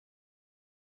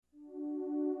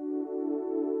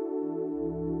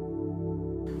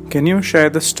Can you share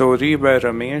the story where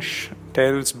Ramesh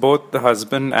tells both the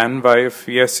husband and wife,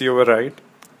 yes, you were right?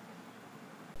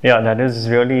 Yeah, that is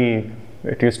really,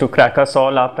 it used to crack us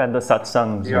all up at the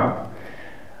satsangs. Yeah.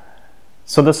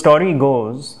 So the story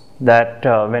goes that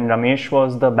when Ramesh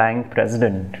was the bank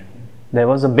president, there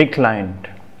was a big client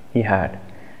he had.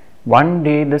 One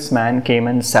day this man came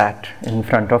and sat in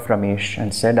front of Ramesh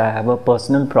and said, I have a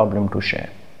personal problem to share.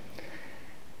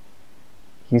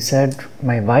 He said,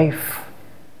 my wife,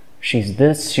 she's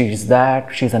this, she's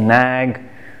that, she's a nag.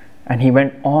 And he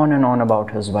went on and on about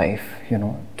his wife,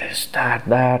 this, that,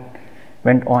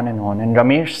 went on. And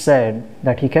Ramesh said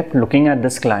that he kept looking at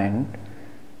this client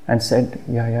and said,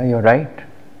 yeah, you're right.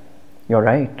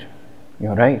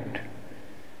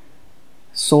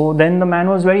 So then the man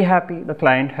was very happy. The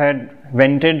client had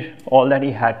vented all that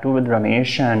he had to with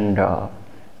Ramesh and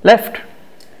left.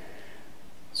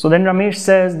 So then Ramesh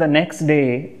says the next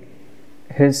day,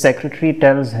 his secretary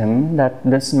tells him that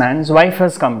this man's wife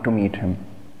has come to meet him.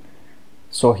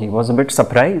 So he was a bit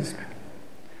surprised.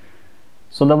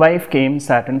 So the wife came,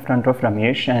 sat in front of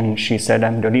Ramesh, and she said,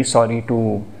 I'm really sorry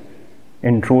to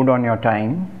intrude on your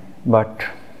time, but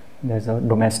there's a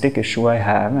domestic issue I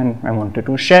have and I wanted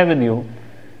to share with you.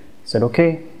 He said,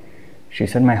 okay. She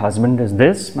said, my husband is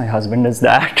this, my husband is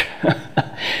that.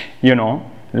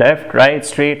 Left, right,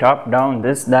 straight, up, down,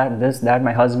 this, that,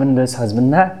 my husband this,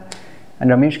 husband that. And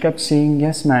Ramesh kept saying,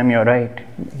 yes, ma'am, you're right.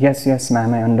 Yes,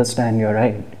 ma'am, I understand, you're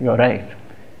right.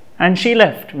 And she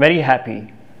left, very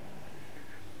happy.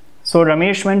 So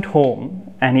Ramesh went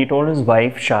home and he told his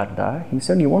wife, Sharda, he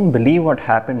said, you won't believe what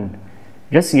happened.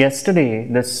 Just yesterday,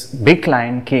 this big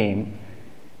client came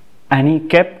and he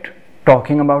kept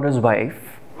talking about his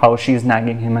wife, how she's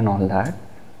nagging him and all that.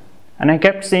 And I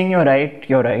kept saying, you're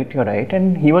right.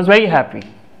 And he was very happy.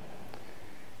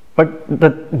 But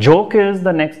the joke is,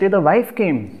 the next day the wife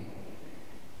came.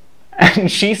 And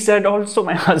she said also,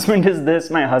 my husband is this,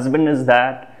 my husband is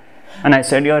that. And I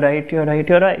said, you're right.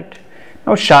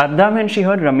 Now Sharda, when she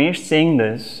heard Ramesh saying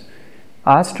this,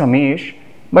 asked Ramesh,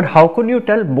 but how could you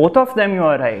tell both of them you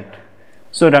are right?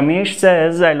 So Ramesh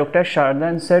says, I looked at Sharda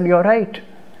and said, you're right.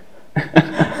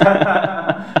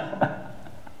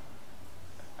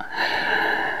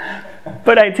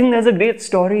 But I think there's a great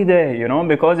story there,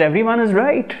 because everyone is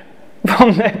right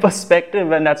from their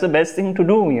perspective, and that's the best thing to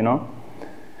do,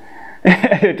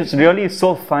 It was really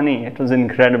so funny. It was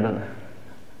incredible.